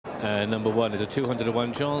Number 1 is a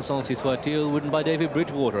 200-to-1 chance. Ansi Swatil, ridden by David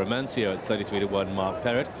Bridgewater. Amancio at 33-to-1, Mark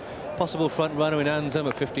Perrott. Possible front runner in Anzem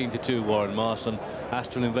at 15-to-2, Warren Marston.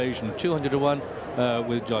 Astral Invasion 200-to-1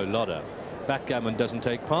 with Joe Lodder. Backgammon doesn't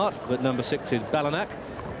take part, but number 6 is Balanak,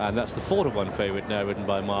 and that's the 4-to-1 favourite now, ridden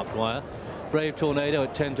by Mark Dwyer. Brave Tornado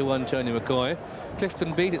at 10-to-1, Tony McCoy.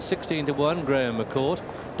 Clifton Beat at 16-to-1, Graham McCourt.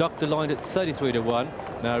 Dr. Lloyd at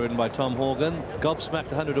 33-to-1, now ridden by Tom Horgan. Gobsmacked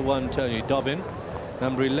 100-to-1, Tony Dobbin.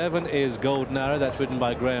 Number 11 is Golden Arrow, that's ridden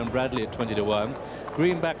by Graham Bradley at 20-to-1.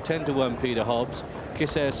 Greenback 10-to-1, Peter Hobbs.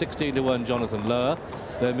 Kissair 16-to-1, Jonathan Lower.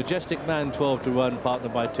 The Majestic Man 12-to-1,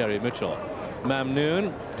 partnered by Terry Mitchell.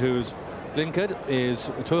 Mamnoon, who's blinkered, is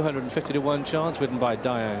a 250-to-1 chance, ridden by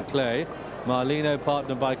Diane Clay. Marlino,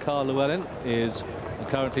 partnered by Carl Llewellyn, is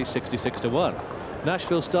currently 66-to-1.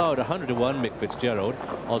 Nashville Star at 100-to-1, Mick Fitzgerald.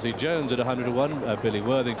 Aussie Jones at 100-to-1, Billy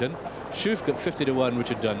Worthington. Shufk at 50-to-1,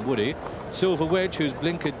 Richard Dunwoody. Silver Wedge, who's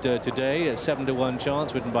blinkered today, at 7-to-1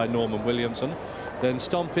 chance, ridden by Norman Williamson. Then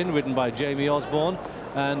Stompin, ridden by Jamie Osborne,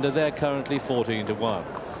 and they're currently 14-to-1.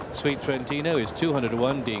 Sweet Trentino is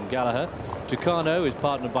 200-to-1, Dean Gallagher. Tucano is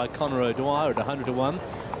partnered by Conor O'Dwyer at 100-to-1.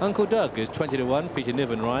 Uncle Doug is 20-to-1. Peter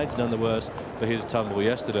Niven rides, none the worse for his tumble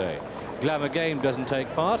yesterday. Glamour Game doesn't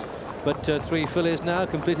take part, but 3 fillies now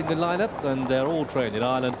completing the lineup, and they're all trained in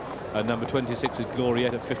Ireland. Number 26 is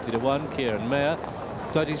Gloriette at 50-to-1, Kieran Mayer.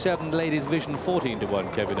 37 Ladies Vision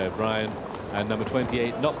 14-to-1, Kevin O'Brien. And number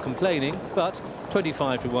 28 Not Complaining, but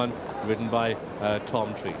 25-to-1, ridden by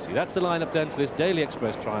Tom Treacy. That's the lineup then for this Daily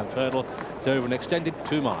Express Triumph Hurdle. It's over an extended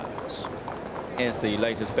 2 miles. Here's the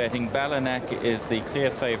latest betting. Balanak is the clear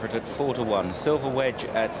favourite at 4-to-1. Silver Wedge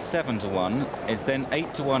at 7-to-1. It's then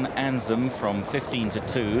 8-to-1 Anzem from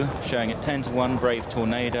 15-to-2, showing at 10-to-1 Brave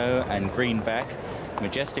Tornado and Greenback.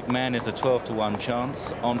 Majestic Man is a 12-to-1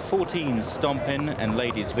 chance. On 14, Stompin and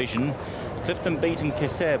Ladies Vision. Clifton Beat and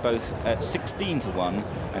Kissair both at 16-to-1,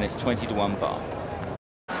 and it's 20-to-1 Bath.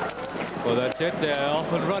 Well, that's it. They're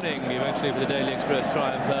off and running eventually for the Daily Express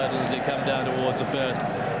Triumph Hurdle as they come down towards the first.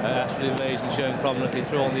 Astral Invasion showing prominently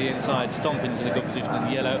through on the inside. Stompin's in a good position in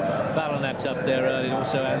the yellow. Balanak's up there early,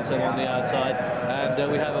 also Ansem on the outside.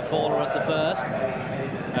 And we have a faller at the first.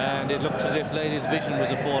 And it looks as if Ladies Vision was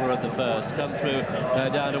a faller at the first. Come through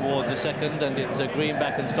down towards the second, and it's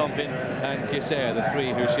Greenback and Stompin and Kissair, the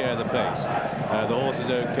 3 who share the pace. The horse is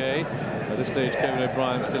okay. At this stage, Kevin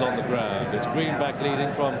O'Brien still on the ground. It's Greenback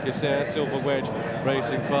leading from Kissair. Silver Wedge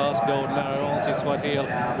racing fast. Golden Arrow, Ansi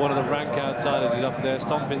Swatil, one of the rank outsiders, is up there.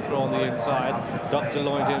 Stomping through on the inside. Dr.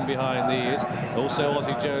 Lloyd in behind these. Also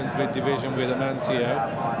Aussie Jones mid-division with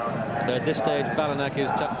Amancio. At this stage, Balanak is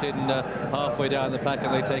tucked in halfway down the pack,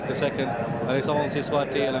 and they take the second. And it's Ansi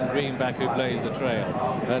Swatil and Greenback who blaze the trail.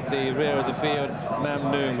 At the rear of the field,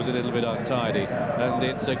 Mamnoon was a little bit untidy. And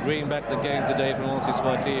it's Greenback that gained today from Ansi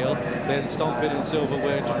Swatil. Then Stompin and Silver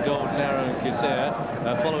Wedge and Golden Arrow and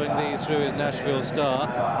Kissair. Following these through is Nashville Star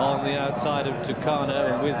on the outside of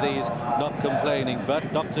Tucano, and with these Not Complaining.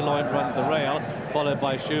 But Dr. Lloyd runs the rail, followed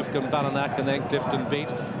by Shufk and Balanak, and then Clifton Beat.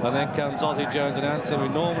 And then comes Aussie Jones and Ansem, who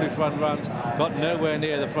normally front runs, got nowhere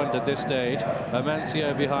near the front at this stage.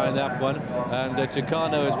 Amancio behind that one, and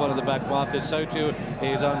Tucano is one of the back markers. So too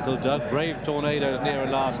is Uncle Doug. Brave Tornado is near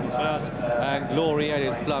last and first, and Gloriette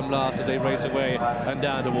is plumb last as they race away and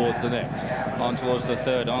down towards the next. On towards the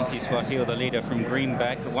third, Ansi Swatil, the leader from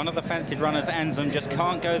Greenback. One of the fancied runners, Anzem, just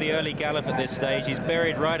can't go the early gallop at this stage. He's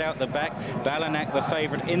buried right out the back. Balanak, the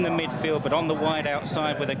favourite, in the midfield, but on the wide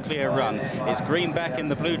outside with a clear run. It's Greenback in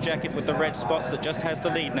the blue jacket with the red spots that just has the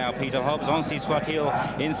lead now. Peter Hobbs, Ansi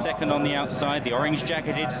Swatil in second on the outside. The orange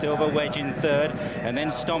jacketed Silver Wedge in third, and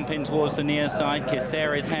then Stompin towards the near side.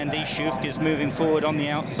 Kissair is handy. Shufk is moving forward on the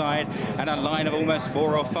outside, and a line of almost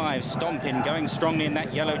 4 or 5. Stompin going strongly in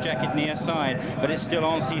that yellow jacket near side, but it's still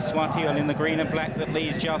Ansi Swatil in the green and black that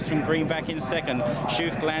leads just from Greenback in second.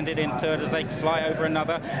 Shufk landed in third as they fly over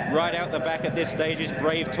another. Right out the back at this stage is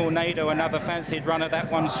Brave Tornado, another fancied runner.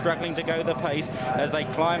 That one struggling to go the pace as they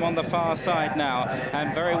climb on the far side now,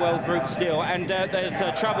 and very well grouped still. And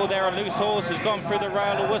there's trouble there. A loose horse has gone through the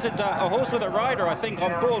rail, or was it a horse with a rider, I think,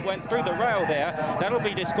 on board, went through the rail there. That'll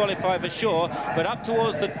be disqualified for sure. But up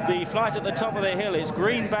towards the flight at the top of the hill, it's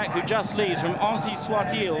Greenback who just leads from Ansi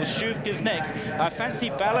Swatil. Shufk is next. I fancy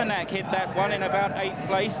Balanak hit that one in about 8th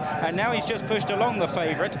place, and now he's just pushed along the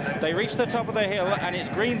favourite. They reach reached the top of the hill, and it's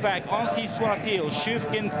Greenback, Ansi Swatil,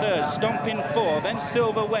 Shufkin third, Stompin fourth, then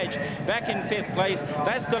Silver Wedge back in fifth place.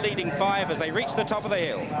 That's the leading five as they reach the top of the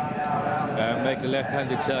hill. Make a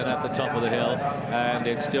left-handed turn at the top of the hill, and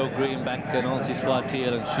it's still Greenback and Ansi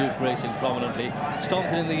Swatil and Shuf racing prominently.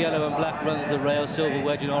 Stomping in the yellow and black runs the rail. Silver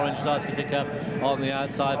Wedge in orange starts to pick up on the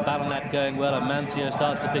outside. Balanak going well, and Mancio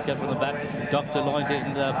starts to pick up from the back. Dr. Loint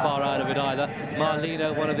isn't far out of it either.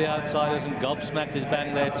 Marlino, one of the outsiders, and Gobsmacked is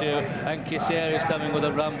bang there too. And Kissair is coming with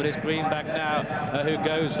a run, but it's Greenback now who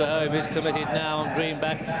goes for home. Is committed now on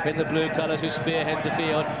Greenback in the blue colours, who spearheads the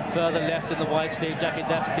field. Further left in the white sleeve jacket,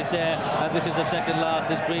 that's Kissair. And this is the second last.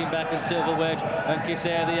 It's Greenback and Silver Wedge, and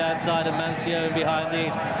Kissair the outside, and Mancio in behind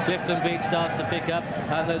these. Clifton Beat starts to pick up,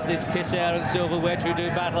 and it's Kissair and Silver Wedge who do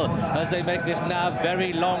battle as they make this now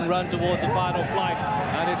very long run towards the final flight.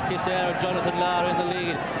 And it's Kissair and Jonathon in the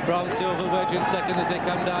lead from Silver Wedge in second as they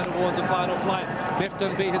come down towards the final flight.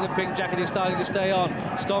 Clifton Beat in the pink jacket is starting to stay on.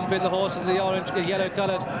 Stomp in the horse in the orange, yellow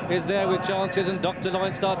colours is there with chances, and Dr.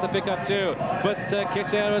 Loin starts to pick up too. But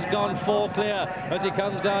Kissair has gone 4 clear as he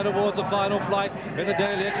comes down towards the final flight in the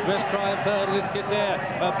Daily Express Triumph Hurdle. It's Kissair,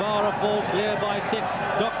 a bar of 4 clear by 6.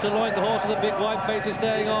 Dr. Loin, the horse with the big white face, is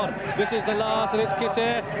staying on. This is the last, and it's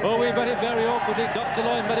Kissair. Oh, we've got it very awkwardly. Dr.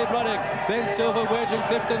 Loin met it running. Then Silver Wedge and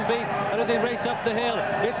Clifton Beat, and as they race up the hill,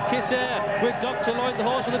 it's Kissair with Dr. Loin, the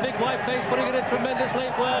horse with the big white face, putting in a tremendous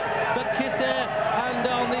late work. But Kissair, and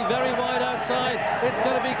on the very wide outside, it's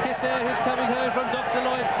going to be Kissair who's coming home from Dr.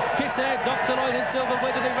 Loin. Kissair, Dr. Loin and Silver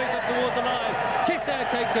Wedge as they race up towards the line. Kissair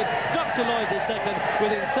takes it. Dr. Loin is second,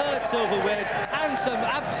 within third Silver Wedge. Ansem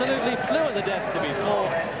absolutely flew at the death to be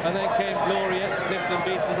fourth, and then came Gloria, Clifton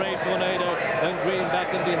Beat and Brave Tornado, and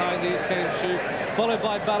Greenback, and behind these came Shuf, followed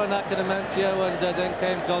by Balanak and Amancio, and then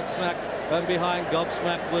came Gobsmack. And behind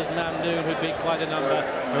Gobsmack was Namnoon, who beat quite a number,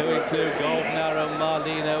 who include Golden Arrow,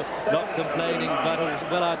 Marlino, not complaining, but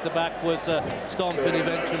well out the back was Stomping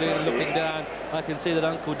eventually and looking down. I can see that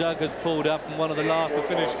Uncle Doug has pulled up, and one of the last to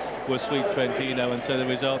finish was Sweet Trentino. And so the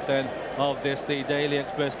result then of this, the Daily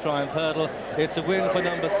Express Triumph Hurdle, it's a win for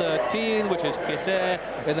number 13, which is Kissair,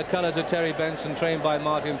 in the colours of Terry Benson, trained by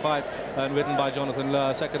Martin Pipe and ridden by Jonathon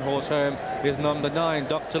Lahr. Second horse home is number 9,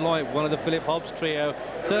 Dr. Loint, one of the Philip Hobbs trio.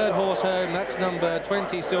 Third horse home, that's number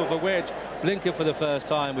 20, Silver Wedge, blinking for the first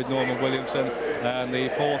time with Norman Williamson. And the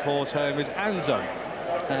fourth horse home is Ansem.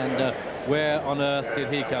 And where on earth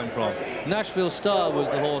did he come from? Nashville Star was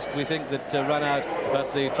the horse we think that ran out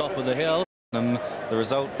at the top of the hill. The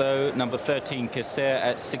result, though, number 13, Kissair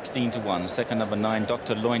at 16-1. Second, number 9,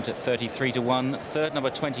 Dr. Loint at 33-1. Third, number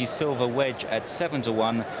 20, Silver Wedge at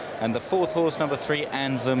 7-1. And the fourth horse, number 3,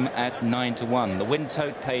 Ansem at 9-1. The win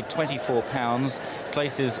tote paid £24.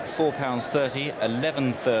 Places £4.30,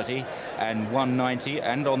 £11.30 and £1.90.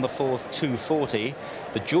 And on the fourth, £2.40.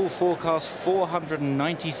 The dual forecast,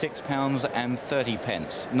 £496 and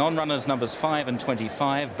 30p. Non-runners numbers 5 and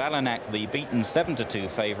 25. Balanak, the beaten 7-2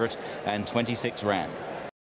 favourite, and 26 ran.